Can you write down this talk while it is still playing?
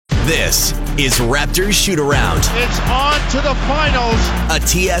This is Raptors Shoot Around. It's on to the finals. A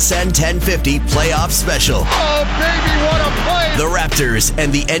TSN 1050 playoff special. Oh, baby, what a play. The Raptors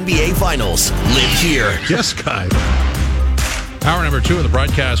and the NBA Finals live here. Yes, Kai. Hour number 2 of the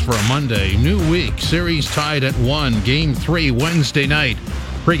broadcast for a Monday. New week. Series tied at 1. Game 3 Wednesday night.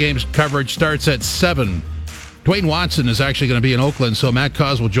 Pre-game coverage starts at 7. Dwayne Watson is actually going to be in Oakland, so Matt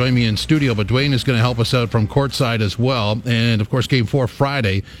Cos will join me in studio, but Dwayne is going to help us out from courtside as well. And, of course, Game 4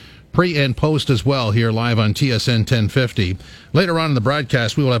 Friday, pre and post as well, here live on TSN 1050. Later on in the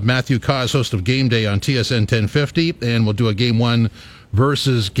broadcast, we will have Matthew Cos, host of Game Day on TSN 1050, and we'll do a Game 1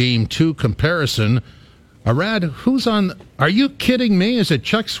 versus Game 2 comparison. Arad, who's on? Are you kidding me? Is it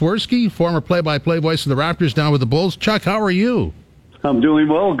Chuck Swirsky, former play-by-play voice of the Raptors, down with the Bulls? Chuck, how are you? I'm doing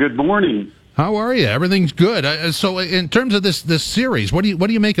well. Good morning. How are you? Everything's good. So, in terms of this series, what do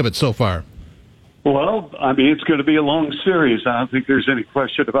you make of it so far? Well, I mean, it's going to be a long series. I don't think there's any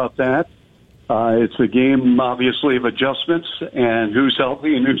question about that. It's a game, obviously, of adjustments and who's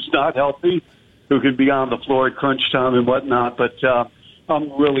healthy and who's not healthy, who can be on the floor at crunch time and whatnot. But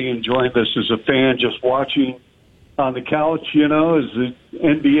I'm really enjoying this as a fan, just watching on the couch, as an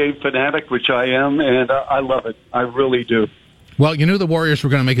NBA fanatic, which I am, and I love it. I really do. Well, you knew the Warriors were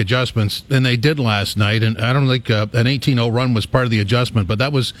going to make adjustments, and they did last night, and I don't think an 18-0 run was part of the adjustment, but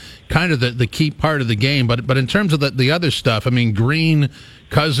that was kind of the key part of the game. But in terms of the other stuff, I mean, Green,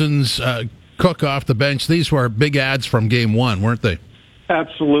 Cousins, Cook off the bench, these were big adds from Game 1, weren't they?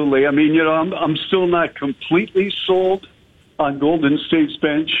 Absolutely. I mean, I'm still not completely sold on Golden State's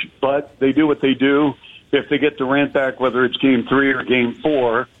bench, but they do what they do. If they get Durant back, whether it's Game 3 or Game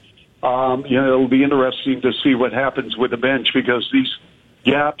 4, it'll be interesting to see what happens with the bench, because these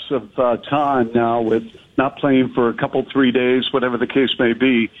gaps of time now with not playing for a couple, 3 days, whatever the case may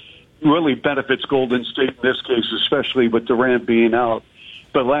be, really benefits Golden State in this case, especially with Durant being out.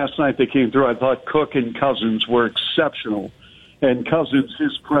 But last night they came through. I thought Cook and Cousins were exceptional. And Cousins,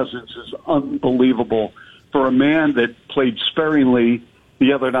 his presence is unbelievable. For a man that played sparingly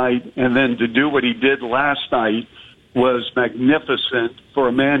the other night, and then to do what he did last night was magnificent for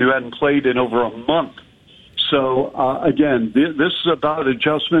a man who hadn't played in over a month. So, again, this is about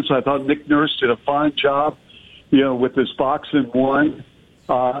adjustments. I thought Nick Nurse did a fine job, with this box and one.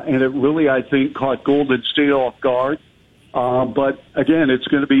 And it really, I think, caught Golden State off guard. But, again, it's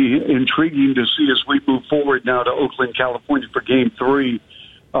going to be intriguing to see as we move forward now to Oakland, California for Game 3,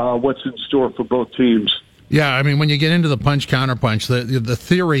 what's in store for both teams. Yeah, I mean, when you get into the punch-counterpunch, the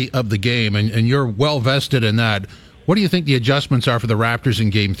theory of the game, and you're well-vested in that, what do you think the adjustments are for the Raptors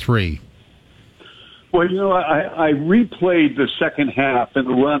in Game 3? Well, I replayed the second half and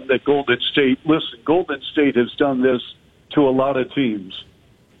the run that Golden State has done this to a lot of teams,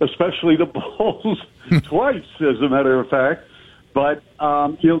 especially the Bulls twice, as a matter of fact. But,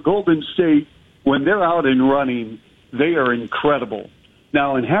 Golden State, when they're out and running, they are incredible.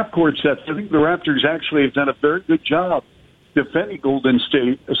 Now, in half-court sets, I think the Raptors actually have done a very good job defending Golden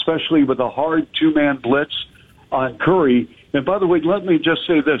State, especially with a hard two-man blitz on Curry. And by the way, let me just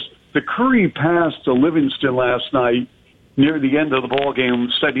say this. The Curry pass to Livingston last night near the end of the ball game,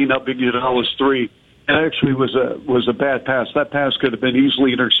 setting up Iguodala's three, it actually was a bad pass. That pass could have been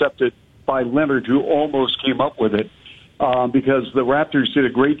easily intercepted by Leonard, who almost came up with it, because the Raptors did a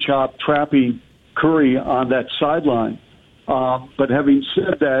great job trapping Curry on that sideline. But having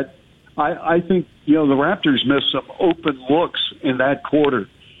said that, I think, the Raptors missed some open looks in that quarter.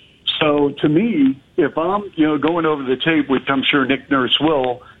 So to me, if I'm, going over the tape, which I'm sure Nick Nurse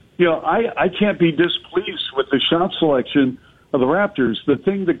will, I can't be displeased with the shot selection of the Raptors. The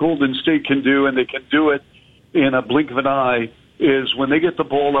thing that Golden State can do, and they can do it in a blink of an eye, is when they get the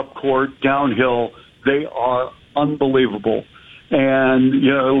ball up court, downhill, they are unbelievable. And,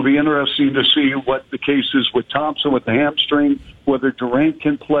 it'll be interesting to see what the case is with Thompson with the hamstring, whether Durant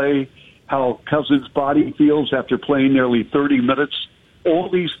can play, how Cousins' body feels after playing nearly 30 minutes. All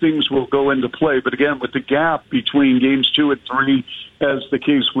these things will go into play. But again, with the gap between games 2 and 3, as the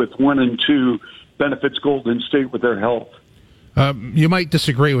case with 1 and 2, benefits Golden State with their health. You might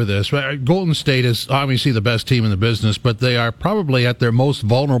disagree with this. Golden State is obviously the best team in the business, but they are probably at their most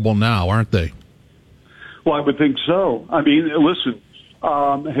vulnerable now, aren't they? Well, I would think so. I mean, listen,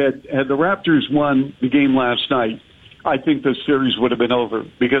 had the Raptors won the game last night, I think the series would have been over,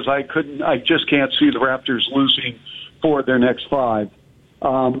 because I just can't see the Raptors losing 4 of their next 5.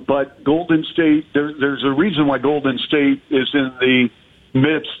 But Golden State, there's a reason why Golden State is in the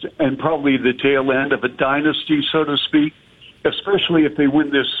midst and probably the tail end of a dynasty, so to speak. Especially if they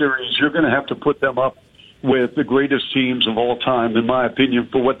win this series, you're going to have to put them up with the greatest teams of all time, in my opinion,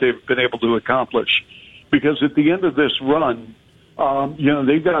 for what they've been able to accomplish. Because at the end of this run,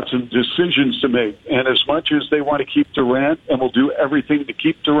 they've got some decisions to make. And as much as they want to keep Durant and will do everything to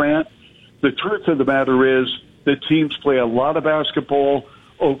keep Durant, the truth of the matter is that teams play a lot of basketball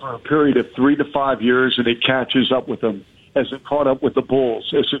over a period of 3 to 5 years, and it catches up with them. As it caught up with the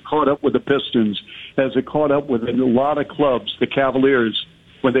Bulls, as it caught up with the Pistons, as it caught up with a lot of clubs, the Cavaliers,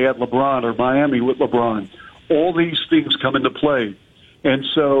 when they had LeBron, or Miami with LeBron. All these things come into play. And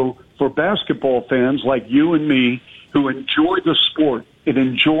so for basketball fans like you and me who enjoy the sport and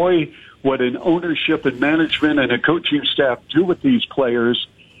enjoy what an ownership and management and a coaching staff do with these players,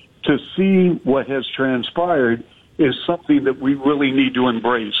 to see what has transpired is something that we really need to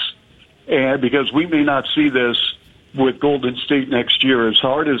embrace. And because we may not see this with Golden State next year. As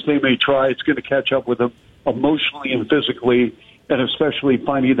hard as they may try, it's going to catch up with them emotionally and physically, and especially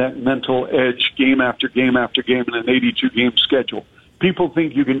finding that mental edge game after game after game in an 82-game schedule. People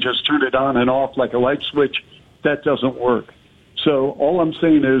think you can just turn it on and off like a light switch. That doesn't work. So all I'm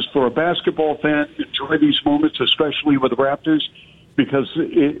saying is, for a basketball fan, enjoy these moments, especially with the Raptors, because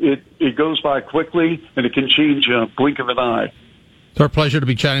it goes by quickly, and it can change in a blink of an eye. It's our pleasure to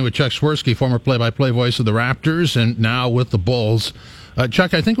be chatting with Chuck Swirsky, former play-by-play voice of the Raptors, and now with the Bulls.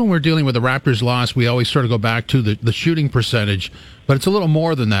 Chuck, I think when we're dealing with the Raptors' loss, we always sort of go back to the shooting percentage, but it's a little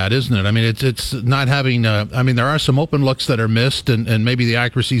more than that, isn't it? I mean, it's not having. There are some open looks that are missed, and maybe the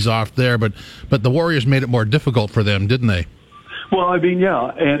accuracy's off there, but the Warriors made it more difficult for them, didn't they? Well,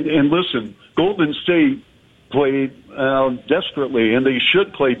 yeah, and listen, Golden State played desperately, and they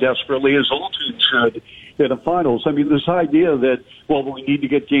should play desperately, as all teams should, in the finals. I mean, this idea that, well, we need to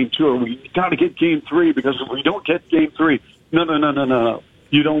get game 2 or we got to get game 3, because if we don't get game 3, no.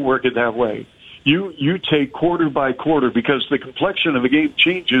 You don't work it that way. You take quarter by quarter, because the complexion of the game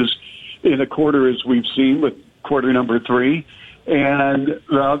changes in a quarter, as we've seen with quarter number 3. And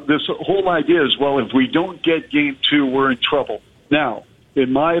this whole idea is, well, if we don't get game 2, we're in trouble. Now,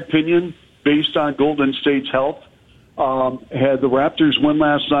 in my opinion, based on Golden State's health, had the Raptors won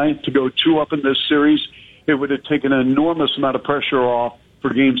last night to go 2-up in this series, it would have taken an enormous amount of pressure off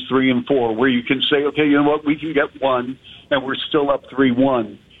for games 3 and 4, where you can say, okay, you know what, we can get 1, and we're still up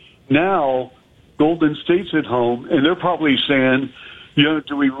 3-1. Now, Golden State's at home, and they're probably saying,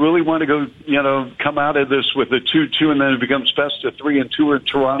 do we really want to go, come out of this with a 2-2, and then it becomes best of 3 and 2 in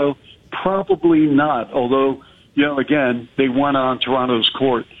Toronto? Probably not, although, again, they won on Toronto's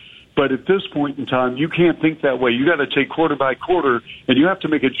court. But at this point in time, you can't think that way. You got to take quarter by quarter, and you have to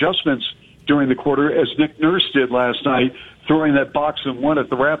make adjustments during the quarter, as Nick Nurse did last night, throwing that box and one at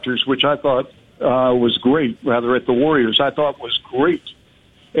the Raptors, which I thought was great, rather at the Warriors. I thought was great.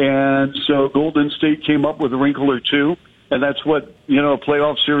 And so Golden State came up with a wrinkle or two, and that's what, a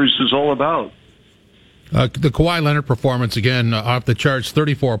playoff series is all about. The Kawhi Leonard performance, again, off the charts,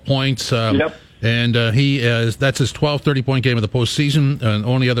 34 points. Yep. And that's his 12th 30-point game of the postseason, and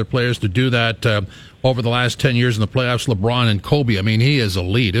only other players to do that over the last 10 years in the playoffs, LeBron and Kobe. I mean, he is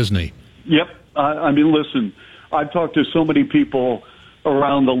elite, isn't he? Yep. Listen, I've talked to so many people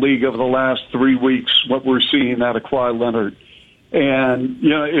around the league over the last 3 weeks, what we're seeing out of Kawhi Leonard. And,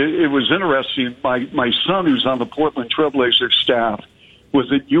 it was interesting. My son, who's on the Portland Trailblazers staff,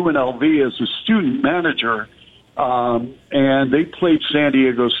 was at UNLV as a student manager, and they played San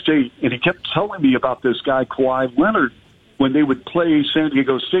Diego State, and he kept telling me about this guy, Kawhi Leonard, when they would play San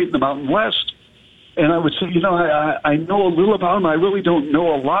Diego State in the Mountain West. And I would say, I know a little about him. I really don't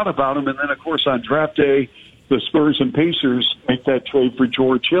know a lot about him. And then, of course, on draft day, the Spurs and Pacers make that trade for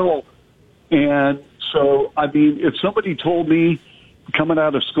George Hill. And so, if somebody told me coming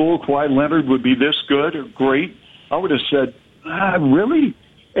out of school Kawhi Leonard would be this good or great, I would have said, really?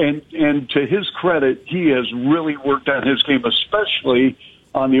 And to his credit, he has really worked on his game, especially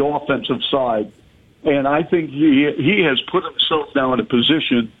on the offensive side. And I think he has put himself now in a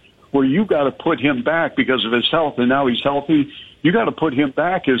position where you got to put him back because of his health, and now he's healthy. You got to put him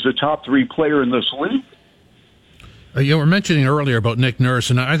back as a top 3 player in this league. You were mentioning earlier about Nick Nurse,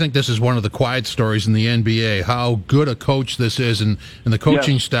 and I think this is one of the quiet stories in the NBA, how good a coach this is, and the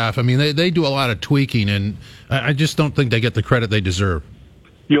coaching staff. I mean, they do a lot of tweaking, and I just don't think they get the credit they deserve.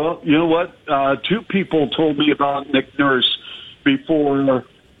 You know what? 2 people told me about Nick Nurse before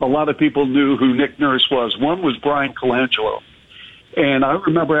a lot of people knew who Nick Nurse was. One was Brian Colangelo. And I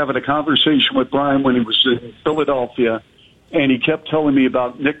remember having a conversation with Brian when he was in Philadelphia, and he kept telling me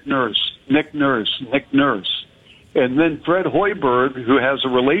about Nick Nurse. And then Fred Hoiberg, who has a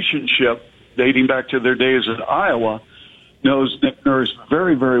relationship dating back to their days at Iowa, knows Nick Nurse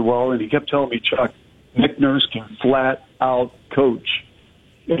very, very well, and he kept telling me, Chuck, Nick Nurse can flat out coach.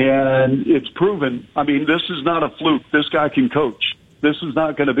 And it's proven. This is not a fluke. This guy can coach. This is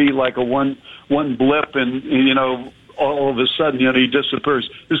not going to be like a one blip and all of a sudden, he disappears.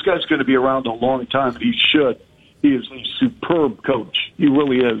 This guy's going to be around a long time, and he should. He is a superb coach. He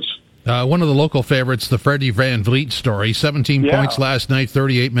really is. One of the local favorites, the Freddie Van Vliet story, 17 points last night,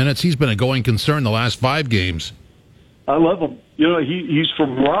 38 minutes. He's been a going concern the last 5 games. I love him. He's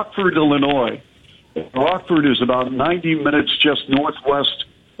from Rockford, Illinois. Rockford is about 90 minutes just northwest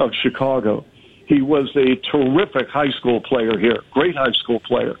of Chicago. He was a terrific high school player here, great high school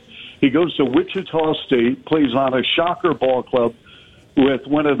player. He goes to Wichita State, plays on a Shocker ball club with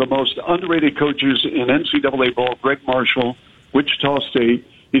one of the most underrated coaches in NCAA ball, Greg Marshall, Wichita State.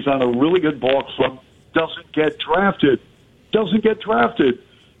 He's on a really good ball club, doesn't get drafted.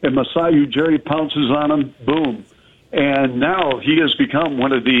 And Masai Ujiri pounces on him, boom. And now he has become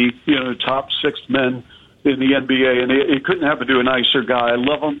one of the top 6 men in the NBA, and it couldn't happen to a nicer guy. I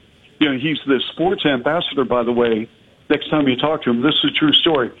love him. He's the sports ambassador, by the way. Next time you talk to him, this is a true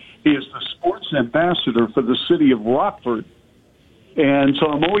story. He is the sports ambassador for the city of Rockford. And so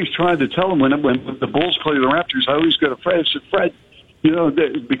I'm always trying to tell him when the Bulls play the Raptors, I always go to Fred. I said, Fred,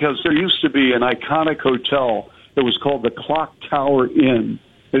 because there used to be an iconic hotel that was called the Clock Tower Inn.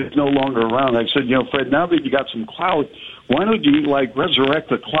 It's no longer around. I said, Fred, now that you got some clout, why don't you resurrect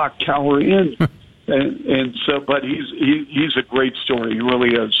the Clock Tower Inn? But he's a great story. He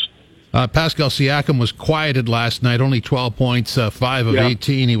really is. Pascal Siakam was quieted last night, only 12 points, 5 of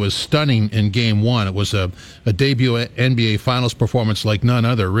 18. He was stunning in Game 1. It was a debut NBA Finals performance like none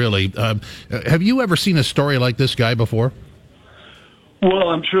other, really. Have you ever seen a story like this guy before? Well,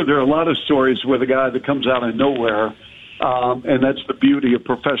 I'm sure there are a lot of stories with a guy that comes out of nowhere, and that's the beauty of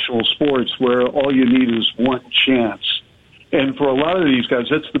professional sports, where all you need is one chance. And for a lot of these guys,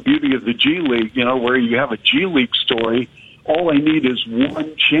 that's the beauty of the G League, where you have a G League story. All I need is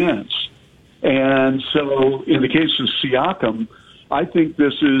one chance. And so in the case of Siakam, I think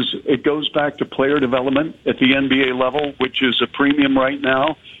it goes back to player development at the NBA level, which is a premium right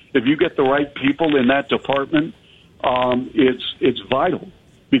now. If you get the right people in that department, it's vital,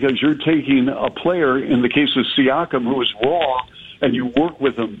 because you're taking a player, in the case of Siakam, who is raw, and you work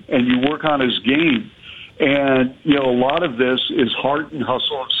with him and you work on his game. And, a lot of this is heart and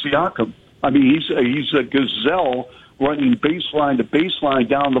hustle of Siakam. I mean, he's a gazelle running baseline to baseline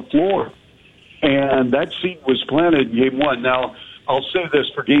down the floor. And that seed was planted in Game 1. Now, I'll say this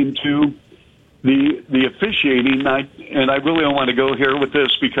for Game 2. The officiating, and I really don't want to go here with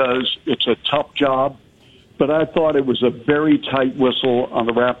this because it's a tough job, but I thought it was a very tight whistle on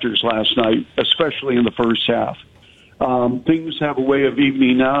the Raptors last night, especially in the first half. Things have a way of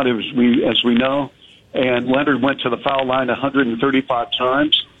evening out, as we know, and Leonard went to the foul line 135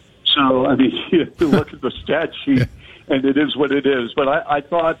 times. So, I mean, you look at the stat sheet, and it is what it is. But I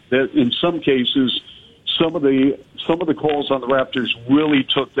thought that in some cases, some of the calls on the Raptors really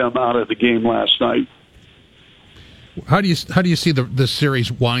took them out of the game last night. How do you see the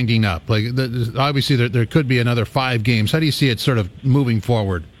series winding up? Obviously there could be another 5 games. How do you see it sort of moving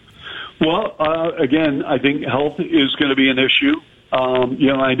forward? Well, again, I think health is going to be an issue.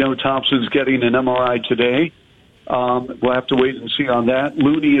 I know Thompson's getting an MRI today. We'll have to wait and see on that.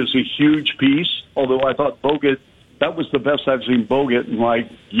 Looney is a huge piece, although I thought Bogut, that was the best I've seen Bogut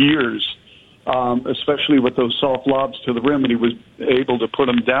in years, especially with those soft lobs to the rim, and he was able to put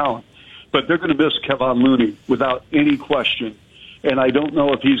them down. But they're going to miss Kevon Looney without any question. And I don't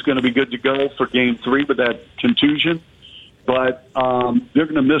know if he's going to be good to go for Game 3 with that contusion, but they're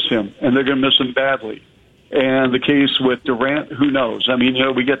going to miss him, and they're going to miss him badly. And the case with Durant, who knows? I mean,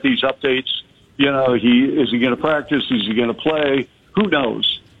 we get these updates. Is he going to practice? Is he going to play? Who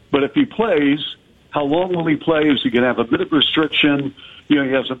knows? But if he plays, how long will he play? Is he going to have a minute restriction? He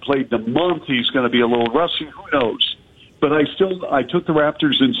hasn't played in a month. He's going to be a little rusty. Who knows? But I took the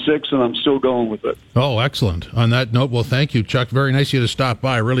Raptors in 6, and I'm still going with it. Oh, excellent. On that note, well, thank you, Chuck. Very nice of you to stop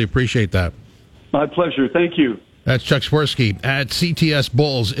by. I really appreciate that. My pleasure. Thank you. That's Chuck Swirsky at CTS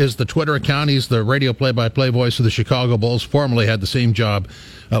Bulls is the Twitter account. He's the radio play-by-play voice of the Chicago Bulls. Formerly had the same job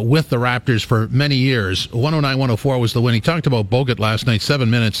with the Raptors for many years. 109-104 was the win. He talked about Bogut last night. 7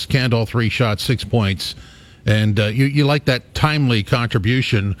 minutes, canned all 3 shots, 6 points. And you like that timely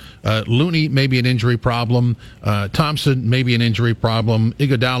contribution. Looney, maybe an injury problem. Thompson, maybe an injury problem.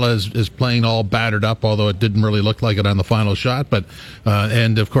 Iguodala is playing all battered up, although it didn't really look like it on the final shot. But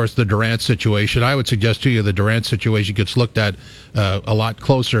and, of course, the Durant situation. I would suggest to you the Durant situation gets looked at a lot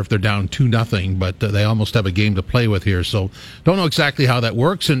closer if they're down 2-0, but they almost have a game to play with here. So don't know exactly how that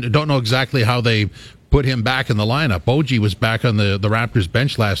works and don't know exactly how they put him back in the lineup. Oji was back on the Raptors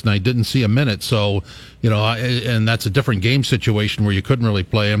bench last night, didn't see a minute. So, and that's a different game situation where you couldn't really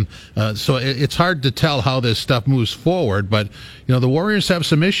play him. So it's hard to tell how this stuff moves forward. But, the Warriors have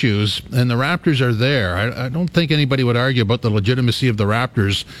some issues, and the Raptors are there. I don't think anybody would argue about the legitimacy of the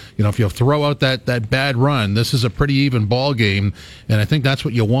Raptors. If you throw out that bad run, this is a pretty even ball game, and I think that's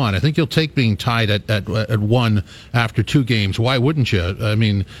what you want. I think you'll take being tied at one after 2 games. Why wouldn't you? I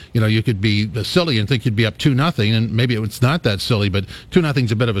mean, you could be silly and think you'd be up 2-0, and maybe it's not that silly, but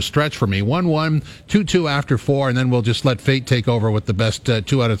 2-0's a bit of a stretch for me. 1-1, 2-2 after 4, and then we'll just let fate take over with the best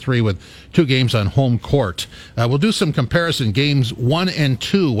 2 out of 3 with 2 games on home court. We'll do some comparison games 1 and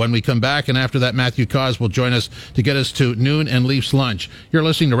 2 when we come back, and after that, Matthew Cause will join us to get us to noon and Leafs lunch. You're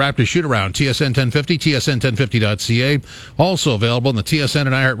listening to Raptors Shoot Around, TSN 1050, TSN1050.ca, also available in the TSN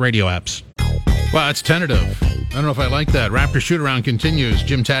and iHeartRadio apps. Well, it's tentative. I don't know if I like that. Raptors Shoot Around continues.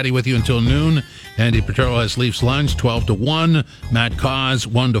 Jim Taddy with you until noon. Andy Petero has Leafs lunch 12-1. Matt Cause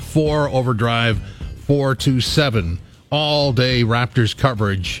 1-4. Overdrive 4-7. All day Raptors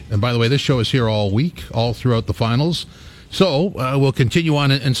coverage. And by the way, this show is here all week, all throughout the finals. So we'll continue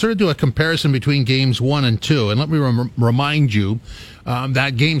on and sort of do a comparison between games 1 and 2. And let me remind you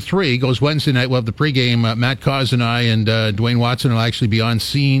that game 3 goes Wednesday night. We'll have the pregame. Matt Cause and I and Dwayne Watson will actually be on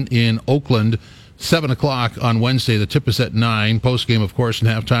scene in Oakland, 7 o'clock on Wednesday. The tip is at 9. Postgame, of course, and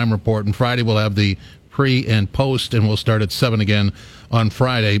halftime report. And Friday we'll have the pre and post, and we'll start at 7 again on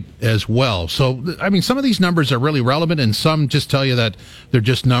Friday as well. So, I mean, some of these numbers are really relevant, and some just tell you that they're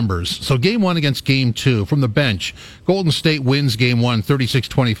just numbers. So game 1 against game 2 from the bench. Golden State wins game 1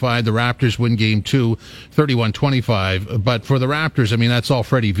 36-25. The Raptors win game 2 31-25. But for the Raptors, I mean, that's all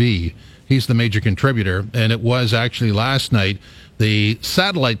Freddie V. He's the major contributor, and it was actually last night the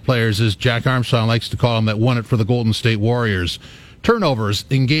satellite players, as Jack Armstrong likes to call them, that won it for the Golden State Warriors. Turnovers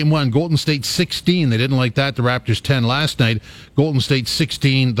in game 1, Golden State 16. They didn't like that. The Raptors 10 last night. Golden State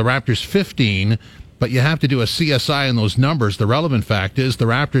 16, the Raptors 15. But you have to do a CSI on those numbers. The relevant fact is the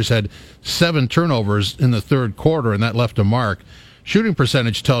Raptors had 7 turnovers in the third quarter, and that left a mark. Shooting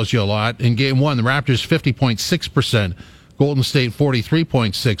percentage tells you a lot. In game 1, the Raptors 50.6%. Golden State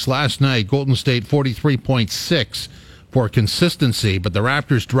 43.6%. Last night, Golden State 43.6% for consistency, but the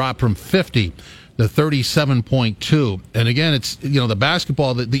Raptors dropped from 50 to 37.2. And again, it's, the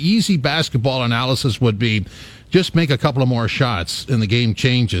basketball, the easy basketball analysis would be just make a couple of more shots and the game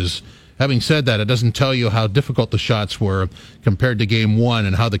changes. Having said that, it doesn't tell you how difficult the shots were compared to game 1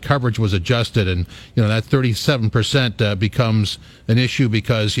 and how the coverage was adjusted. And, that 37% becomes an issue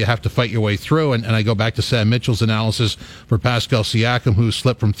because you have to fight your way through. And I go back to Sam Mitchell's analysis for Pascal Siakam, who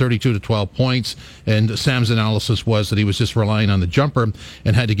slipped from 32 to 12 points. And Sam's analysis was that he was just relying on the jumper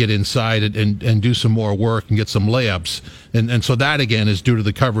and had to get inside and do some more work and get some layups. And so that, again, is due to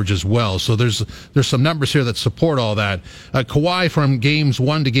the coverage as well. So there's some numbers here that support all that. Kawhi from games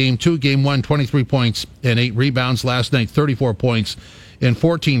 1 to game 2, game 1, 23 points and 8 rebounds. Last night, 34 points and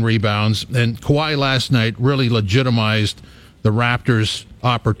 14 rebounds. And Kawhi last night really legitimized the Raptors'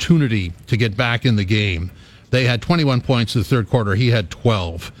 opportunity to get back in the game. They had 21 points in the third quarter. He had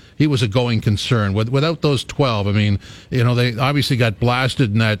 12. He was a going concern. Without those 12, I mean, they obviously got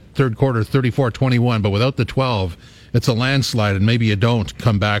blasted in that third quarter, 34-21, but without the 12, it's a landslide, and maybe you don't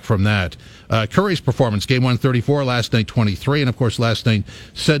come back from that. Curry's performance, game 1, 34, last night 23, and of course last night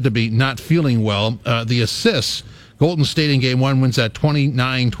said to be not feeling well. The assists, Golden State in game 1 wins at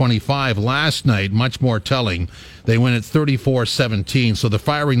 29-25. Last night, much more telling. They win at 34-17, so they're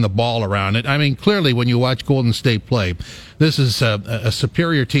firing the ball around it. I mean, clearly when you watch Golden State play, this is a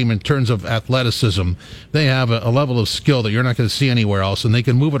superior team in terms of athleticism. They have a level of skill that you're not going to see anywhere else, and they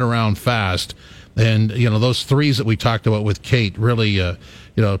can move it around fast. And, those threes that we talked about with Kate, really,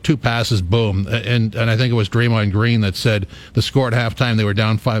 2 passes, boom. And I think it was Draymond Green that said the score at halftime, they were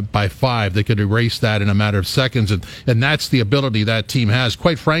down 5. They could erase that in a matter of seconds. And that's the ability that team has.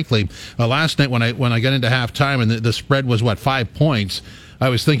 Quite frankly, last night when I got into halftime and the spread was, 5 points, I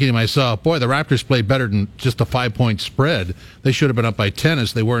was thinking to myself, boy, the Raptors played better than just a 5-point spread. They should have been up by 10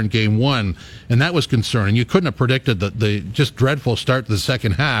 as they were in game 1. And that was concerning. You couldn't have predicted the just dreadful start to the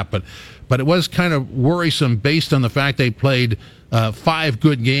second half, but it was kind of worrisome based on the fact they played 5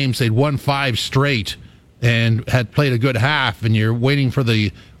 good games. They'd won 5 straight and had played a good half, and you're waiting for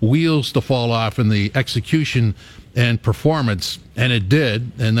the wheels to fall off in the execution and performance, and it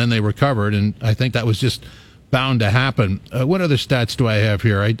did, and then they recovered, and I think that was just bound to happen. What other stats do I have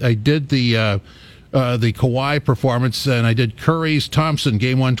here? I did the Kawhi performance, and I did Curry's. Thompson,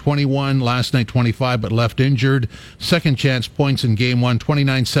 game 1, 21. Last night, 25, but left injured. Second chance points in game 1,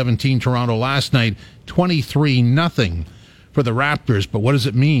 29-17. Toronto last night, 23-0 for the Raptors, but what does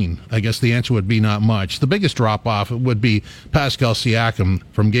it mean? I guess the answer would be not much. The biggest drop-off would be Pascal Siakam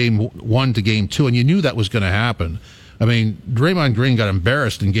from Game 1 to Game 2, and you knew that was going to happen. I mean, Draymond Green got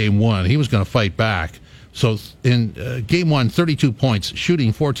embarrassed in Game 1. He was going to fight back. So in Game 1, 32 points,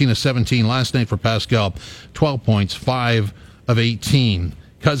 shooting 14 of 17. Last night for Pascal, 12 points, 5 of 18.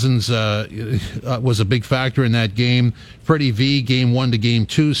 Cousins was a big factor in that game. Freddie V, Game 1 to Game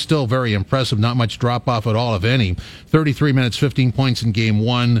 2, still very impressive. Not much drop-off at all, if any. 33 minutes, 15 points in Game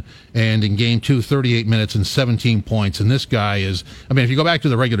 1, and in Game 2, 38 minutes and 17 points. And this guy is, I mean, if you go back to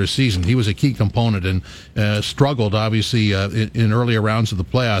the regular season, he was a key component and struggled, obviously, in earlier rounds of the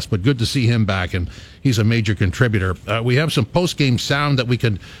playoffs, but good to see him back, and he's a major contributor. We have some post-game sound that we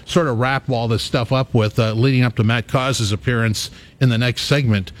could sort of wrap all this stuff up with leading up to Matt Caus's appearance in the next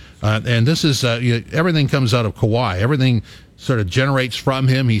segment. And this is, everything comes out of Kawhi. Everything sort of generates from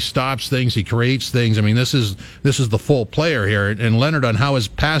him. He stops things. He creates things. I mean, this is the full player here. And Leonard on how his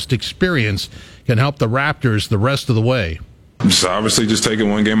past experience can help the Raptors the rest of the way. So obviously just take it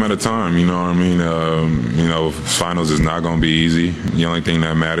one game at a time, you know what I mean? Finals is not going to be easy. The only thing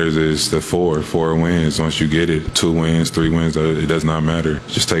that matters is the four wins. Once you get it, 2 wins, 3 wins, it does not matter.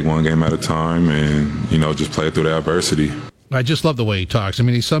 Just take one game at a time and, just play through the adversity. I just love the way he talks. I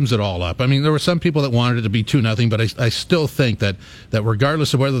mean, he sums it all up. I mean, there were some people that wanted it to be 2-0, but I still think that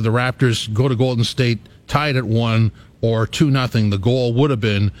regardless of whether the Raptors go to Golden State tied at 1 or 2-0, the goal would have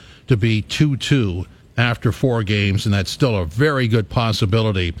been to be 2-2 after 4 games, and that's still a very good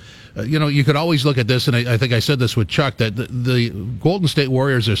possibility. You could always look at this, and I think I said this with Chuck, that the Golden State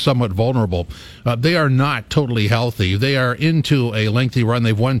Warriors are somewhat vulnerable. They are not totally healthy. They are into a lengthy run.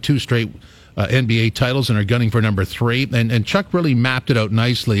 They've won 2 straight NBA titles and are gunning for number 3. And Chuck really mapped it out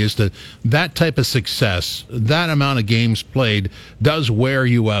nicely as to that type of success, that amount of games played does wear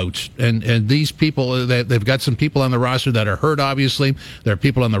you out. And these people, they've got some people on the roster that are hurt, obviously. There are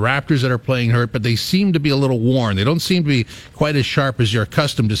people on the Raptors that are playing hurt, but they seem to be a little worn. They don't seem to be quite as sharp as you're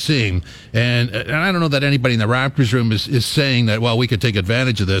accustomed to seeing. And I don't know that anybody in the Raptors room is saying that, well, we could take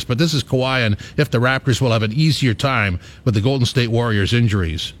advantage of this, but this is Kawhi, and if the Raptors will have an easier time with the Golden State Warriors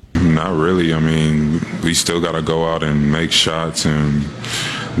injuries. Not really. I mean, we still got to go out and make shots and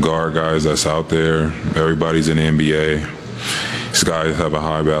guard guys that's out there. Everybody's in the NBA. These guys have a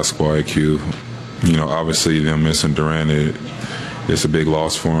high basketball IQ. Obviously them missing Durant, it's a big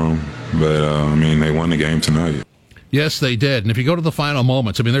loss for them. But, they won the game tonight. Yes, they did. And if you go to the final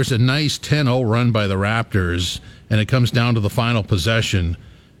moments, there's a nice 10-0 run by the Raptors, and it comes down to the final possession.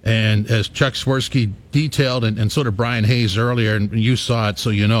 And as Chuck Swirsky detailed, and so did Brian Hayes earlier, and you saw it,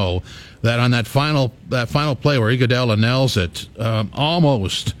 so you know, that on that final play where Iguodala nails it,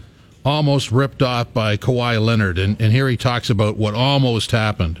 almost ripped off by Kawhi Leonard. And here he talks about what almost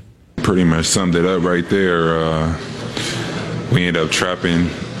happened. Pretty much summed it up right there. We ended up trapping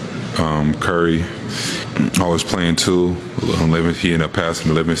Curry. I was playing 2. He ended up passing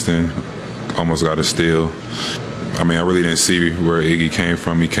to Livingston. Almost got a steal. I really didn't see where Iggy came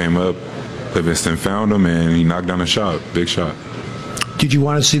from. He came up, Livingston found him, and he knocked down a shot, big shot. Did you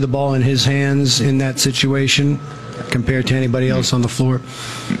want to see the ball in his hands in that situation compared to anybody else on the floor?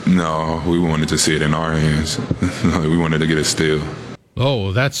 No, we wanted to see it in our hands. We wanted to get a steal.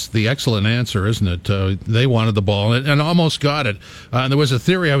 Oh, that's the excellent answer, isn't it? They wanted the ball and almost got it. There was a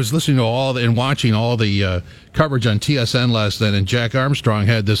theory. I was listening to and watching all the coverage on TSN last night, and Jack Armstrong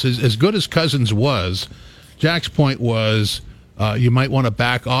had this. As good as Cousins was, Jack's point was you might want to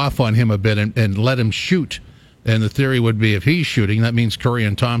back off on him a bit and let him shoot. And the theory would be if he's shooting, that means Curry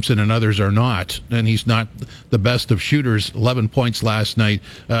and Thompson and others are not. And he's not the best of shooters, 11 points last night.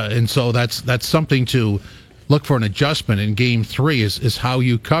 And so that's something to look for an adjustment in Game 3 is how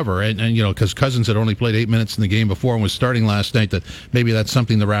you cover. And because Cousins had only played 8 minutes in the game before and was starting last night, that maybe that's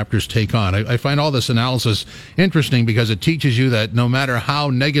something the Raptors take on. I find all this analysis interesting because it teaches you that no matter how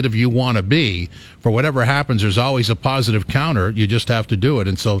negative you want to be, for whatever happens, there's always a positive counter. You just have to do it.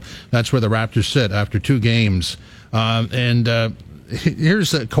 And so that's where the Raptors sit after 2 games.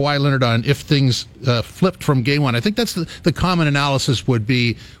 Here's Kawhi Leonard on if things flipped from Game 1. I think that's the common analysis would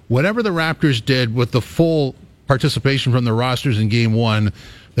be whatever the Raptors did with the full participation from the rosters in Game 1,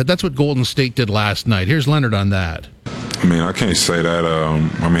 that's what Golden State did last night. Here's Leonard on that. I can't say that.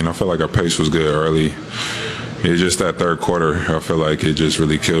 I felt like our pace was good early. It's just that third quarter, I feel like it just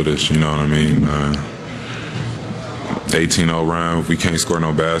really killed us, you know what I mean? 18-0 round, if we can't score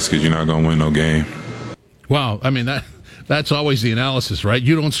no baskets, you're not going to win no game. Wow, That's always the analysis, right?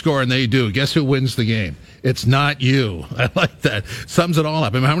 You don't score and they do. Guess who wins the game? It's not you. I like that. Sums it all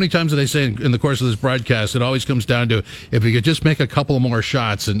up. I mean, how many times did I say in the course of this broadcast, it always comes down to if you could just make a couple more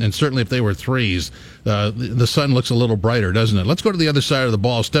shots, and certainly if they were threes, the sun looks a little brighter, doesn't it? Let's go to the other side of the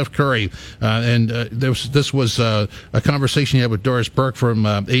ball. Steph Curry, this was a conversation he had with Doris Burke from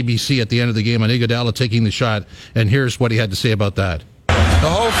ABC at the end of the game on Iguodala taking the shot, and here's what he had to say about that. The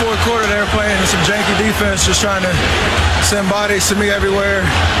whole fourth quarter they were playing some janky defense, just trying to send bodies to me everywhere,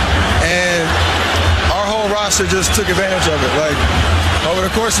 and our whole roster just took advantage of it. Like, over the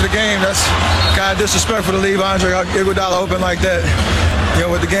course of the game, that's kind of disrespectful to leave Andre Iguodala open like that. You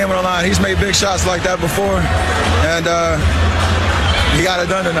know, with the game on the line, he's made big shots like that before, and he got it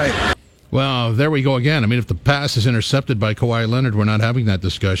done tonight. Well, there we go again. I mean, if the pass is intercepted by Kawhi Leonard, we're not having that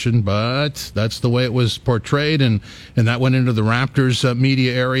discussion, but that's the way it was portrayed, and that went into the Raptors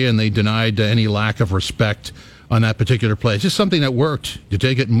media area, and they denied any lack of respect on that particular play. It's just something that worked. You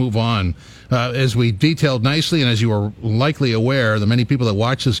take it and move on. As we detailed nicely, and as you are likely aware, the many people that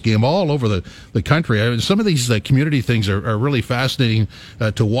watch this game all over the country, I mean, some of these community things are really fascinating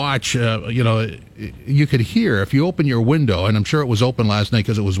to watch. You could hear, if you open your window, and I'm sure it was open last night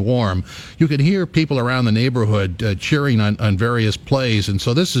because it was warm, you could hear people around the neighborhood cheering on various plays. And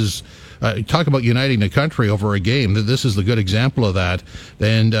so this is, talk about uniting the country over a game. This is the good example of that.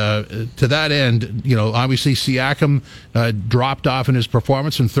 And to that end, obviously Siakam dropped off in his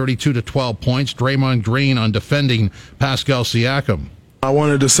performance from 32 to 12 points. Draymond Green on defending Pascal Siakam. I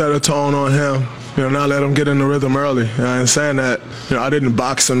wanted to set a tone on him, not let him get in the rhythm early. And saying that, I didn't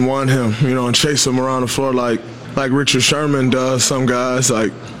box and want him, and chase him around the floor like Richard Sherman does some guys.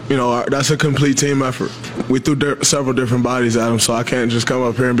 That's a complete team effort. We threw several different bodies at him, so I can't just come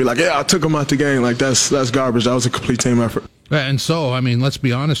up here and be like, yeah, I took him out the game. Like, that's garbage. That was a complete team effort. And so, I mean, let's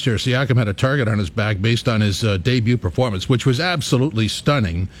be honest here. Siakam had a target on his back based on his debut performance, which was absolutely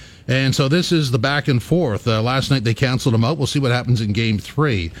stunning. And so this is the back and forth. Last night they canceled him out. We'll see what happens in Game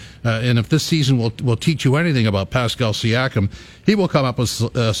 3. And if this season will teach you anything about Pascal Siakam, he will come up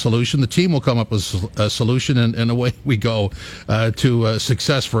with a solution. The team will come up with a solution, and away we go to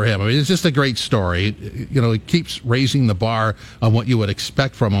success for him. I mean, it's just a great story. He keeps raising the bar on what you would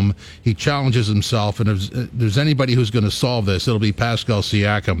expect from him. He challenges himself, and if there's anybody who's going to solve this, it'll be Pascal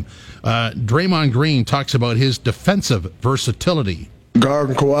Siakam. Draymond Green talks about his defensive versatility.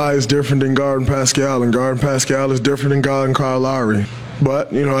 Guarding Kawhi is different than guarding Pascal, and guarding Pascal is different than guarding Kyle Lowry.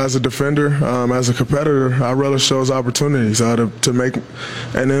 But, as a defender, as a competitor, I relish those opportunities to make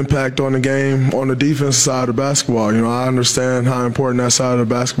an impact on the game on the defensive side of basketball. I understand how important that side of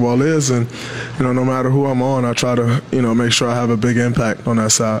basketball is, and, no matter who I'm on, I try to, make sure I have a big impact on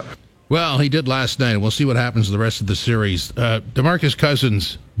that side. Well, he did last night, and we'll see what happens the rest of the series. DeMarcus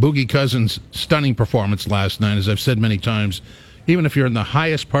Cousins, Boogie Cousins, stunning performance last night, as I've said many times. Even if you're in the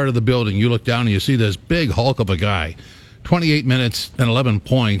highest part of the building, you look down and you see this big hulk of a guy. 28 minutes and 11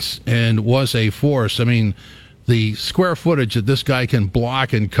 points, and was a force. I mean, the square footage that this guy can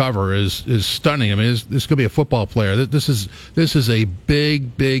block and cover is stunning. I mean, this could be a football player. This is a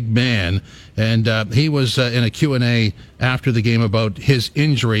big man, and he was in a Q&A after the game about his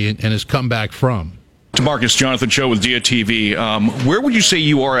injury and his comeback from. DeMarcus, Jonathan Cho with DIA-TV. Where would you say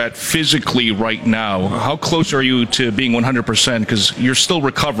you are at physically right now? How close are you to being 100%? Because you're still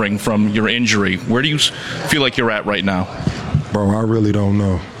recovering from your injury. Where do you feel like you're at right now? Bro, I really don't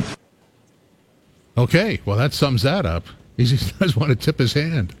know. Okay, well, that sums that up. He does want to tip his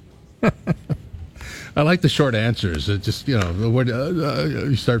hand. I like the short answers. It just,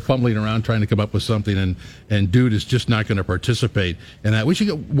 you start fumbling around trying to come up with something, and dude is just not going to participate in that. We should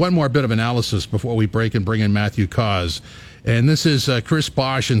get one more bit of analysis before we break and bring in Matthew Cause. And this is Chris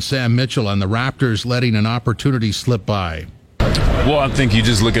Bosh and Sam Mitchell on the Raptors letting an opportunity slip by. Well, I think you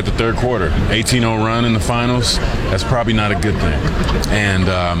just look at the third quarter, 18-0 run in the finals. That's probably not a good thing. And,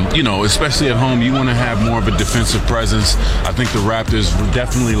 especially at home, you want to have more of a defensive presence. I think the Raptors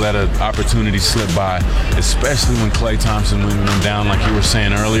definitely let an opportunity slip by, especially when Klay Thompson went them down, like you were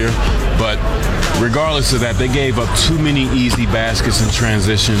saying earlier. But regardless of that, they gave up too many easy baskets in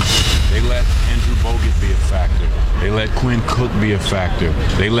transition. They let Andrew Bogut be a factor. They let Quinn Cook be a factor.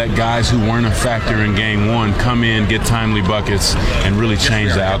 They let guys who weren't a factor in game one come in, get timely buckets, and really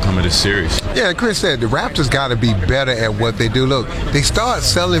change the outcome of the series. Yeah, Chris said the Raptors got to be better at what they do. Look, they start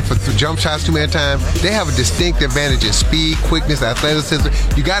selling for jump shots too many times. They have a distinct advantage in speed, quickness,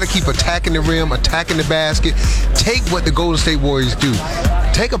 athleticism. You got to keep attacking the rim, attacking the basket. Take what the Golden State Warriors do.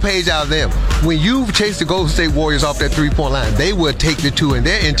 Take a page out of them. When you chase the Golden State Warriors off that three-point line, they would take the two, and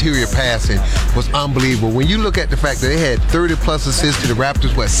their interior passing was unbelievable. When you look at the fact that they had 30-plus assists to the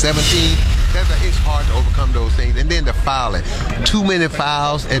Raptors, 17? It's hard to overcome those things. And then the fouling. Too many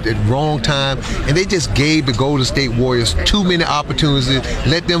fouls at the wrong time. And they just gave the Golden State Warriors too many opportunities,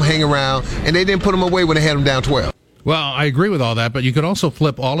 let them hang around, and they didn't put them away when they had them down 12. Well, I agree with all that, but you could also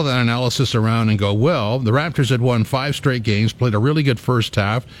flip all of that analysis around and go, well, the Raptors had won 5 straight games, played a really good first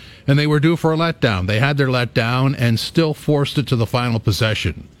half, and they were due for a letdown. They had their letdown and still forced it to the final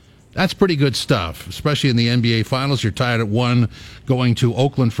possession. That's pretty good stuff, especially in the NBA Finals. You're tied at 1, going to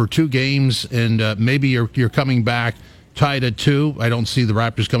Oakland for 2 games, and maybe you're coming back tied at 2. I don't see the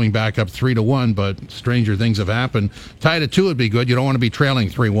Raptors coming back up 3-1, but stranger things have happened. Tied at 2 would be good. You don't want to be trailing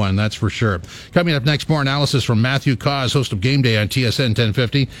 3-1, that's for sure. Coming up next, more analysis from Matthew Cauz, host of Game Day on TSN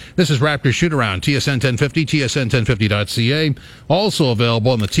 1050. This is Raptors Shoot Around, TSN 1050, TSN1050.ca. Also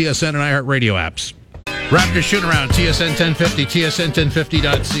available on the TSN and iHeartRadio apps. Raptors Shoot Around, TSN 1050,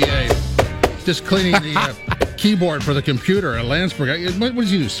 TSN1050.ca. Just cleaning the keyboard for the computer at Landsberg. What did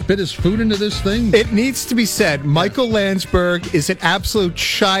you do, spit his food into this thing? It needs to be said, Michael Landsberg is an absolute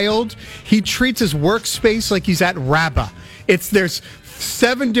child. He treats his workspace like he's at Rabba. There's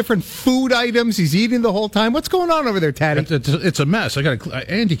 7 different food items he's eating the whole time. What's going on over there, Taddy? It's a mess.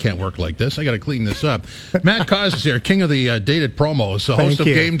 Andy can't work like this. I got to clean this up. Matt Cauz is here, king of the dated promos, the host of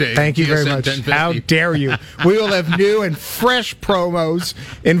Game Day. Thank you very much. 1050. How dare you? We will have new and fresh promos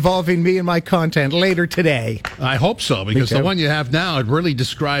involving me and my content later today. I hope so, because the one you have now, it really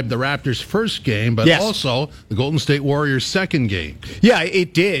described the Raptors' first game, but also the Golden State Warriors' second game. Yeah,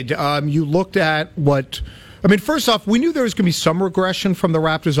 it did. You looked at what... I mean, first off, we knew there was going to be some regression from the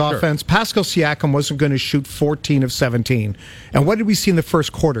Raptors offense. Pascal Siakam wasn't going to shoot 14 of 17. And what did we see in the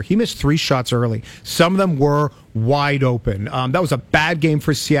first quarter? He missed 3 shots early. Some of them were wide open. That was a bad game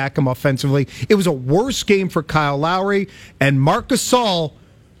for Siakam offensively. It was a worse game for Kyle Lowry. And Marc Gasol,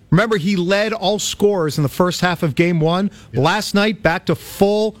 remember, he led all scorers in the first half of Game 1. Yep. Last night, back to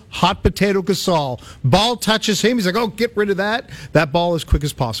full hot potato Gasol. Ball touches him. He's like, oh, get rid of that. That ball as quick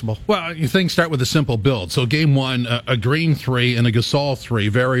as possible. Well, things start with a simple build. So Game 1, a Green 3 and a Gasol 3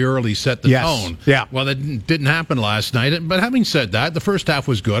 very early set the tone. Yeah. Well, that didn't happen last night. But having said that, the first half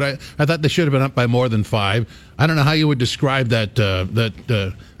was good. I thought they should have been up by more than 5. I don't know how you would describe that,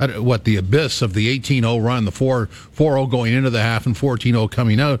 the abyss of the 18-0 run, the 4-0 going into the half and 14-0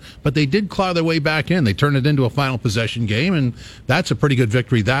 coming out. But they did claw their way back in. They turned it into a final possession game, and that's a pretty good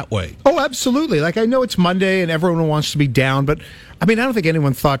victory that way. Oh, absolutely. Like, I know it's Monday and everyone wants to be down, but, I mean, I don't think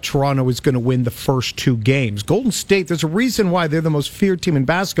anyone thought Toronto was going to win the first 2 games. Golden State, there's a reason why they're the most feared team in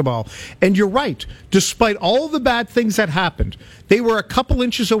basketball. And you're right. Despite all the bad things that happened, they were a couple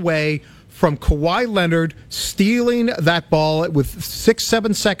inches away from Kawhi Leonard stealing that ball with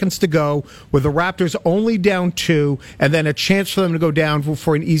 6-7 seconds to go, with the Raptors only down 2, and then a chance for them to go down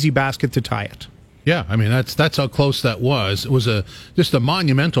for an easy basket to tie it. Yeah, I mean, that's how close that was. It was just a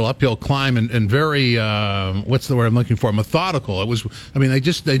monumental uphill climb and very, what's the word I'm looking for, methodical. It was, I mean, they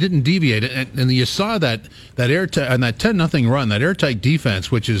didn't deviate. And you saw that airtight, and that 10-0 run, that airtight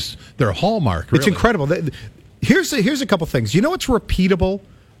defense, which is their hallmark, really. It's incredible. Here's a couple things. You know what's repeatable?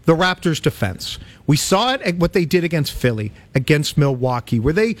 The Raptors' defense. We saw it at what they did against Philly, against Milwaukee,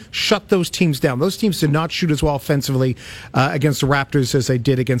 where they shut those teams down. Those teams did not shoot as well offensively against the Raptors as they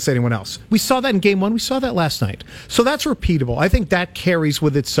did against anyone else. We saw that in Game 1. We saw that last night. So that's repeatable. I think that carries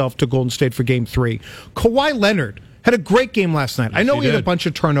with itself to Golden State for Game 3. Kawhi Leonard had a great game last night. I know he had a bunch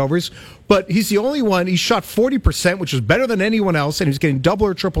of turnovers, but he's the only one. He shot 40%, which is better than anyone else, and he's getting double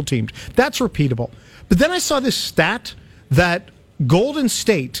or triple teamed. That's repeatable. But then I saw this stat that Golden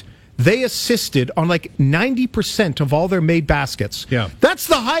State, they assisted on like 90% of all their made baskets. Yeah. That's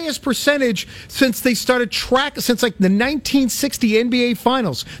the highest percentage since they started since like the 1960 NBA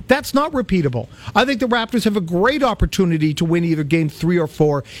Finals. That's not repeatable. I think the Raptors have a great opportunity to win either Game 3 or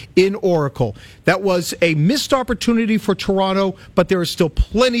 4 in Oracle. That was a missed opportunity for Toronto, but there are still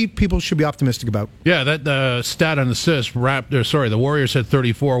plenty people should be optimistic about. Yeah, that stat on assists, the Warriors had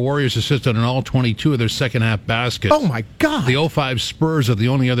 34. Warriors assisted on all 22 of their second half baskets. Oh my God. The 05 Spurs are the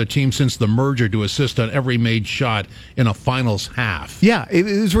only other team since the merger to assist on every made shot in a finals half. Yeah, it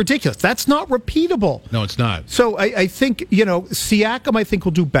was ridiculous. That's not repeatable. No, it's not. So I think, Siakam, I think,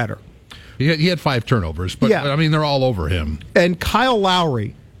 will do better. He had 5 turnovers, but I mean, they're all over him. And Kyle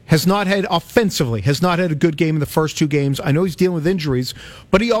Lowry has not had a good game in the first 2 games. I know he's dealing with injuries,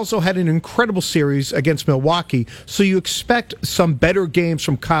 but he also had an incredible series against Milwaukee. So you expect some better games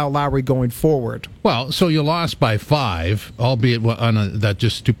from Kyle Lowry going forward. Well, so you lost by 5, albeit on that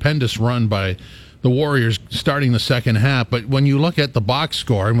just stupendous run by the Warriors starting the second half. But when you look at the box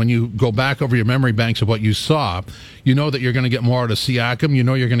score and when you go back over your memory banks of what you saw, You know that you're going to get more out of Siakam. You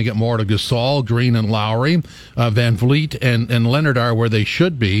know you're going to get more out of Gasol, Green, and Lowry. Van Vliet and Leonard are where they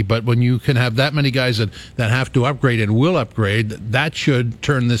should be. But when you can have that many guys that have to upgrade and will upgrade, that should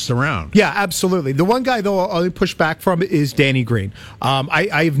turn this around. Yeah, absolutely. The one guy, though, I'll push back from is Danny Green.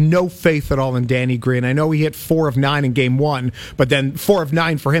 I have no faith at all in Danny Green. I know he hit 4 of 9 in game 1, but then 4 of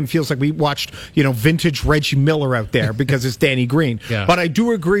 9 for him feels like we watched, vintage Reggie Miller out there because it's Danny Green. Yeah. But I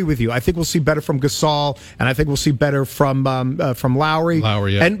do agree with you. I think we'll see better from Gasol, and I think we'll see better from Lowry.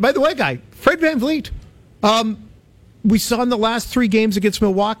 Lowry, yeah. And by the way, Fred VanVleet. We saw in the last 3 games against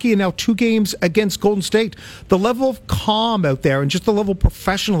Milwaukee and now 2 games against Golden State, the level of calm out there and just the level of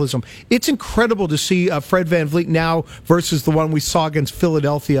professionalism. It's incredible to see Fred VanVleet now versus the one we saw against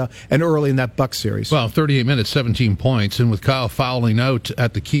Philadelphia and early in that Bucks series. Well, 38 minutes, 17 points, and with Kyle fouling out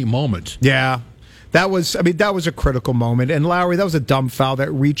at the key moment. Yeah. That was a critical moment. And Lowry, that was a dumb foul,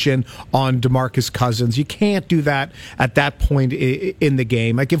 that reach in on DeMarcus Cousins. You can't do that at that point in the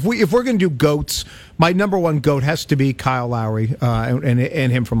game. Like if we're going to do GOATs, my number one GOAT has to be Kyle Lowry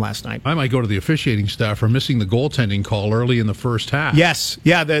and him from last night. I might go to the officiating staff for missing the goaltending call early in the first half. Yes,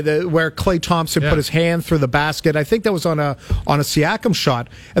 yeah, where Klay Thompson put his hand through the basket. I think that was on a Siakam shot.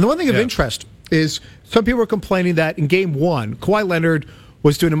 And the one thing of interest is some people were complaining that in game 1, Kawhi Leonard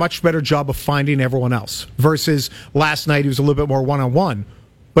was doing a much better job of finding everyone else versus last night he was a little bit more one-on-one.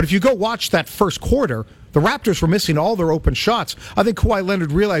 But if you go watch that first quarter, the Raptors were missing all their open shots. I think Kawhi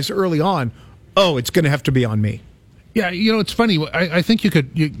Leonard realized early on, it's going to have to be on me. Yeah, it's funny. I think you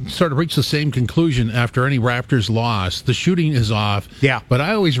sort of reach the same conclusion after any Raptors loss. The shooting is off. Yeah. But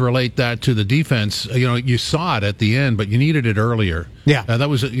I always relate that to the defense. You saw it at the end, but you needed it earlier. Yeah. That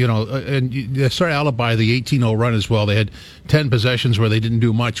was, and they sort of alibi the 18-0 run as well. They had 10 possessions where they didn't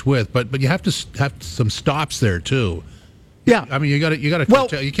do much with, but you have to have some stops there too. Yeah. I mean, you got to. Well,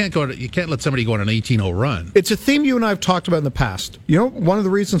 you can't let somebody go on an 18-0 run. It's a theme you and I have talked about in the past. One of the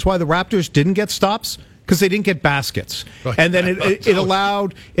reasons why the Raptors didn't get stops, because they didn't get baskets. And then it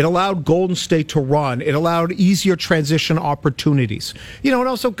allowed Golden State to run. It allowed easier transition opportunities. And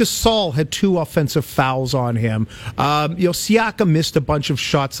also Gasol had 2 offensive fouls on him. Siakam missed a bunch of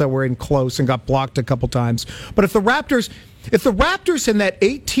shots that were in close and got blocked a couple times. But if the Raptors in that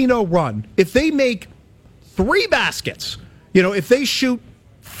 18-0 run, if they make 3 baskets, if they shoot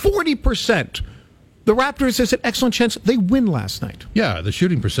 40%, the Raptors has an excellent chance they win last night. Yeah, the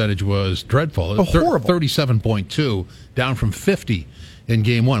shooting percentage was dreadful. Horrible. 37.2, down from 50 in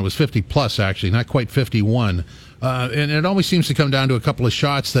game 1. It was 50 plus, actually, not quite 51. And it always seems to come down to a couple of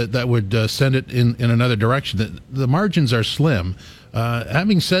shots that would send it in another direction. The margins are slim.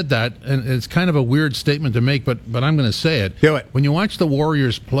 Having said that, and it's kind of a weird statement to make, but I'm going to say it. Do it. When you watch the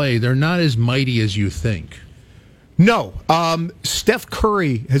Warriors play, they're not as mighty as you think. No. Steph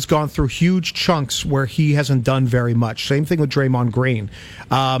Curry has gone through huge chunks where he hasn't done very much. Same thing with Draymond Green.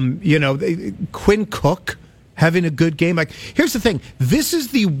 Quinn Cook having a good game. Here's the thing. This is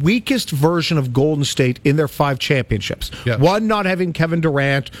the weakest version of Golden State in their 5 championships. Yeah. One, not having Kevin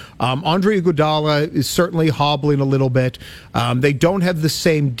Durant. Andre Iguodala is certainly hobbling a little bit. They don't have the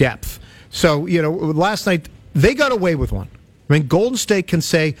same depth. So, last night, they got away with one. I mean, Golden State can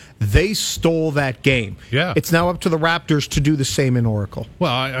say they stole that game. Yeah. It's now up to the Raptors to do the same in Oracle.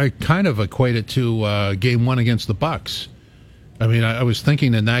 Well, I kind of equate it to game 1 against the Bucks. I mean, I was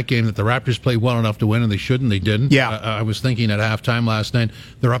thinking in that game that the Raptors played well enough to win, and they shouldn't. They didn't. Yeah. I was thinking at halftime last night,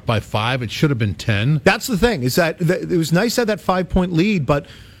 they're up by 5. It should have been 10. That's the thing, is that it was nice to have that 5-point lead, but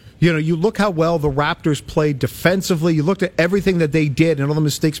you look how well the Raptors played defensively. You looked at everything that they did and all the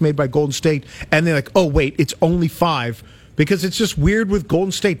mistakes made by Golden State, and they're like, oh, wait, it's only 5. Because it's just weird with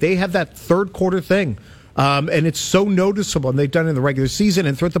Golden State. They have that third quarter thing. And it's so noticeable. And they've done it in the regular season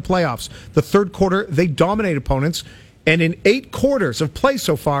and throughout the playoffs. The third quarter, they dominate opponents. And in 8 quarters of play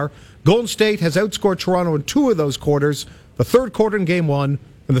so far, Golden State has outscored Toronto in 2 of those quarters. The third quarter in game 1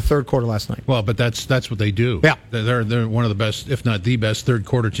 and the third quarter last night. Well, but that's what they do. Yeah. They're one of the best, if not the best, third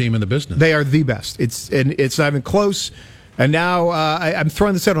quarter team in the business. They are the best. It's not even close. And now I'm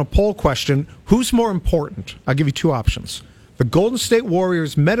throwing this out on a poll question. Who's more important? I'll give you 2 options. The Golden State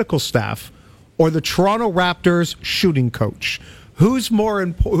Warriors medical staff or the Toronto Raptors shooting coach? Who has more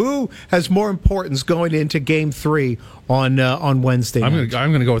importance going into Game 3 on Wednesday night?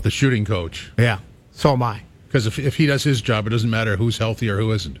 I'm going to go with the shooting coach. Yeah, so am I. Because if he does his job, it doesn't matter who's healthy or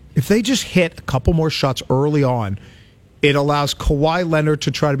who isn't. If they just hit a couple more shots early on, It allows Kawhi Leonard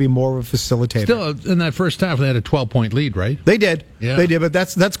to try to be more of a facilitator. Still, in that first half, they had a 12-point lead, right? They did. Yeah. They did, but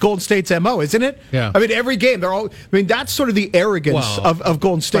that's Golden State's MO, isn't it? Yeah. I mean, every game, that's sort of the arrogance of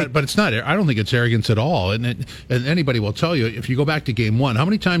Golden State. But it's not. I don't think it's arrogance at all. And anybody will tell you, if you go back to game one, how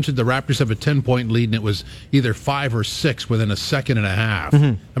many times did the Raptors have a 10-point lead and it was either 5 or 6 within a second and a half?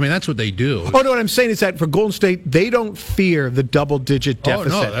 Mm-hmm. I mean, that's what they do. Oh, no, what I'm saying is that for Golden State, they don't fear the double-digit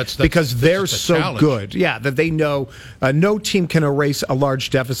deficit that's because they're just a so challenge. good. Yeah, that they know no team can erase a large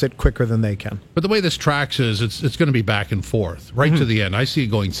deficit quicker than they can. But the way this tracks is it's going to be back and forth right to the end. I see it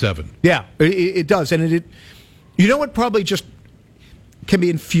going 7. Yeah, it does. And it you know what probably just can be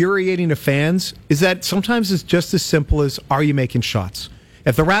infuriating to fans is that sometimes it's just as simple as, are you making shots?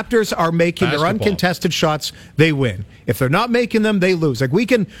 If the Raptors are making their uncontested shots, they win. If they're not making them, they lose. Like we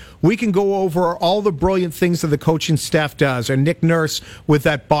can go over all the brilliant things that the coaching staff does, or Nick Nurse with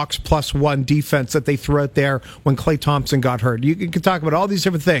that box +1 defense that they threw out there when Klay Thompson got hurt. You can talk about all these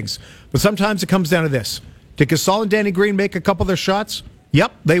different things, but sometimes it comes down to this: did Gasol and Danny Green make a couple of their shots?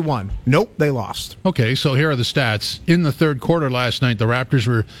 Yep, they won. Nope, they lost. Okay, so here are the stats. In the third quarter last night, the Raptors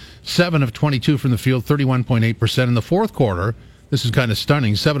were 7 of 22 from the field, 31.8%. In the fourth quarter, this is kind of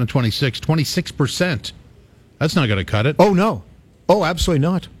stunning, 7 of 26, 26%. That's not going to cut it. Oh, no. Oh, absolutely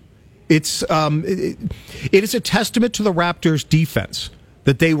not. It's it is a testament to the Raptors' defense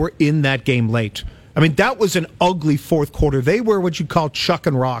that they were in that game late. I mean, that was an ugly fourth quarter. They were what you call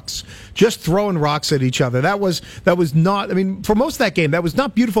chucking rocks, just throwing rocks at each other. That was not, I mean, for most of that game, that was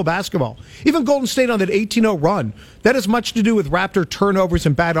not beautiful basketball. Even Golden State on that 18-0 run, that has much to do with Raptor turnovers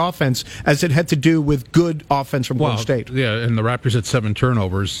and bad offense as it had to do with good offense from Golden State. Yeah, and the Raptors had 7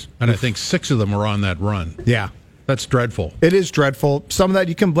 turnovers, and I think 6 of them were on that run. Yeah. That's dreadful. It is dreadful. Some of that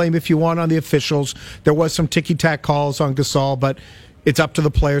you can blame if you want on the officials. There was some ticky-tack calls on Gasol, but it's up to the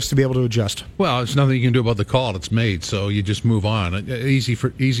players to be able to adjust. Well, there's nothing you can do about the call. It's made, so you just move on. Easy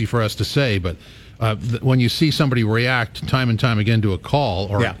for us to say, but when you see somebody react time and time again to a call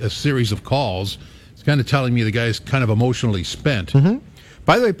or a series of calls, it's kind of telling me the guy's kind of emotionally spent. Mm-hmm.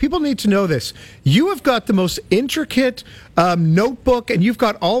 By the way, people need to know this. You have got the most intricate notebook, and you've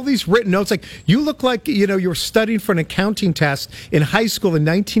got all these written notes. Like you look like you were studying for an accounting test in high school in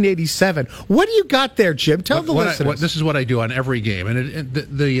 1987. What do you got there, Jim? Tell the listeners. This is what I do on every game, and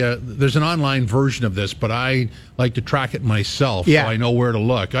there's an online version of this, but I like to track it myself, so I know where to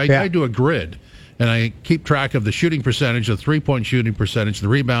look. I do a grid. And I keep track of the shooting percentage, the three-point shooting percentage, the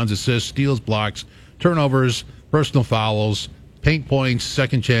rebounds, assists, steals, blocks, turnovers, personal fouls, paint points,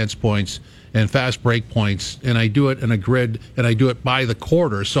 second chance points, and fast break points. And I do it in a grid, and I do it by the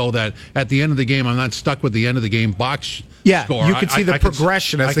quarter so that at the end of the game, I'm not stuck with the end of the game box score. You can see the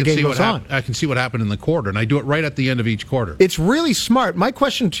progression as the game goes on. I can see what happened in the quarter, and I do it right at the end of each quarter. It's really smart. My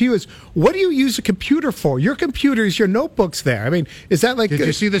question to you is, what do you use a computer for? Your computer is your notebooks there. I mean, is that like... Did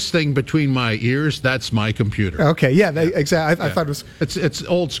you see this thing between my ears? That's my computer. Okay, exactly. I thought it was... It's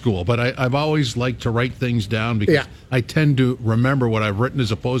old school, but I've always liked to write things down because I tend to remember what I've written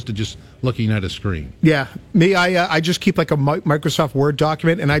as opposed to just looking at a screen. Yeah. Me, I just keep like a Microsoft Word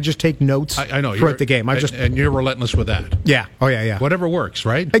document, and I just take notes throughout the game. And you're relentless with that. Yeah. Oh, yeah. Whatever works,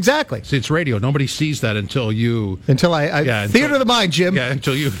 right? Exactly. See, it's radio. Nobody sees that until you... Theater of the mind, Jim. Yeah,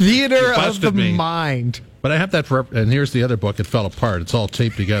 until you... Theater of the mind. But I have that for... And here's the other book. It fell apart. It's all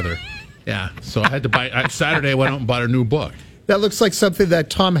taped together. Yeah. So I had to buy... Saturday, I went out and bought a new book. That looks like something that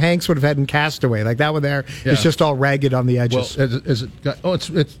Tom Hanks would have had in Castaway. Like that one there is just all ragged on the edges. Well,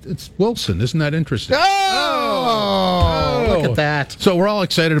 it's Wilson. Isn't that interesting? Oh, look at that. So we're all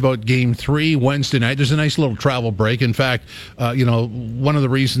excited about Game 3 Wednesday night. There's a nice little travel break. In fact, one of the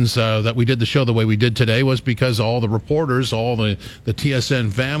reasons that we did the show the way we did today was because all the reporters, all the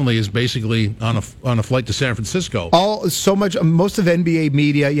TSN family is basically on a flight to San Francisco. Most of NBA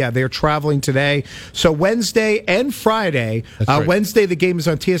media, they're traveling today. So Wednesday and Friday. Right. Wednesday, the game is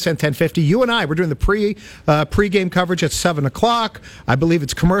on TSN 1050. You and I, we're doing the pre-game coverage at 7 o'clock. I believe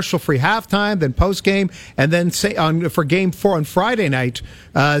it's commercial-free halftime, then post-game. And then for Game 4 on Friday night,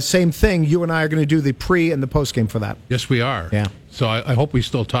 same thing. You and I are going to do the pre- and the post-game for that. Yes, we are. Yeah. So I hope we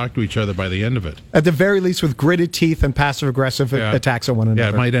still talk to each other by the end of it. At the very least, with gritted teeth and passive-aggressive attacks on one another. Yeah,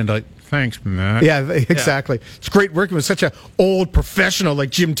 it might end like, thanks, Matt. Yeah, exactly. Yeah. It's great working with such an old professional like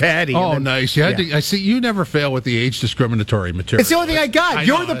Jim Taddy. Oh, nice. I see you never fail with the age discriminatory material. It's the only thing I got.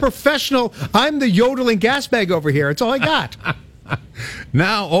 You're the professional. I'm the yodeling gas bag over here. It's all I got.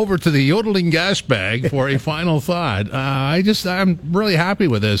 Now over to the yodeling gas bag for a final thought. I'm really happy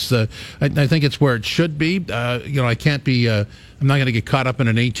with this. I think it's where it should be. I can't be. I'm not going to get caught up in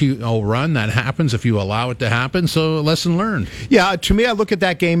an 8-0 run. That happens if you allow it to happen. So lesson learned. Yeah, to me, I look at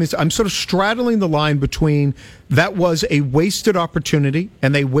that game as I'm sort of straddling the line between that was a wasted opportunity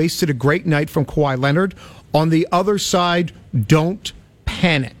and they wasted a great night from Kawhi Leonard. On the other side, don't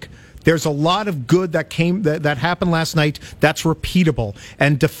panic. There's a lot of good that happened last night that's repeatable.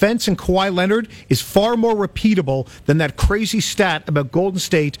 And defense in Kawhi Leonard is far more repeatable than that crazy stat about Golden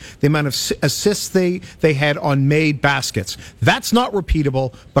State, the amount of assists they had on made baskets. That's not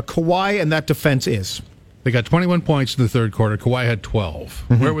repeatable, but Kawhi and that defense is. They got 21 points in the third quarter. Kawhi had 12.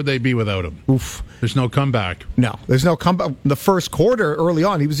 Mm-hmm. Where would they be without him? Oof. There's no comeback. No, there's no comeback. The first quarter, early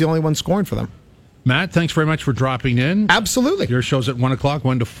on, he was the only one scoring for them. Matt, thanks very much for dropping in. Absolutely. Your show's at 1 o'clock,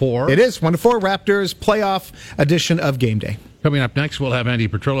 1 to 4. It is 1 to 4, Raptors playoff edition of Game Day. Coming up next, we'll have Andy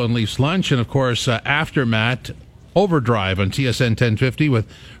Petrillo and Leafs Lunch. And, of course, after Matt, Overdrive on TSN 1050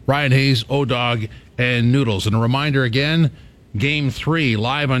 with Ryan Hayes, O-Dog, and Noodles. And a reminder again, Game 3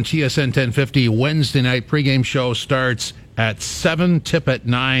 live on TSN 1050 Wednesday night. Pregame show starts at 7, tip at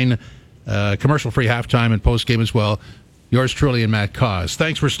 9. Commercial-free halftime and postgame as well. Yours truly and Matt Cause.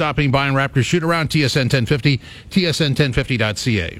 Thanks for stopping by on Raptors Shoot Around, TSN 1050, tsn1050.ca.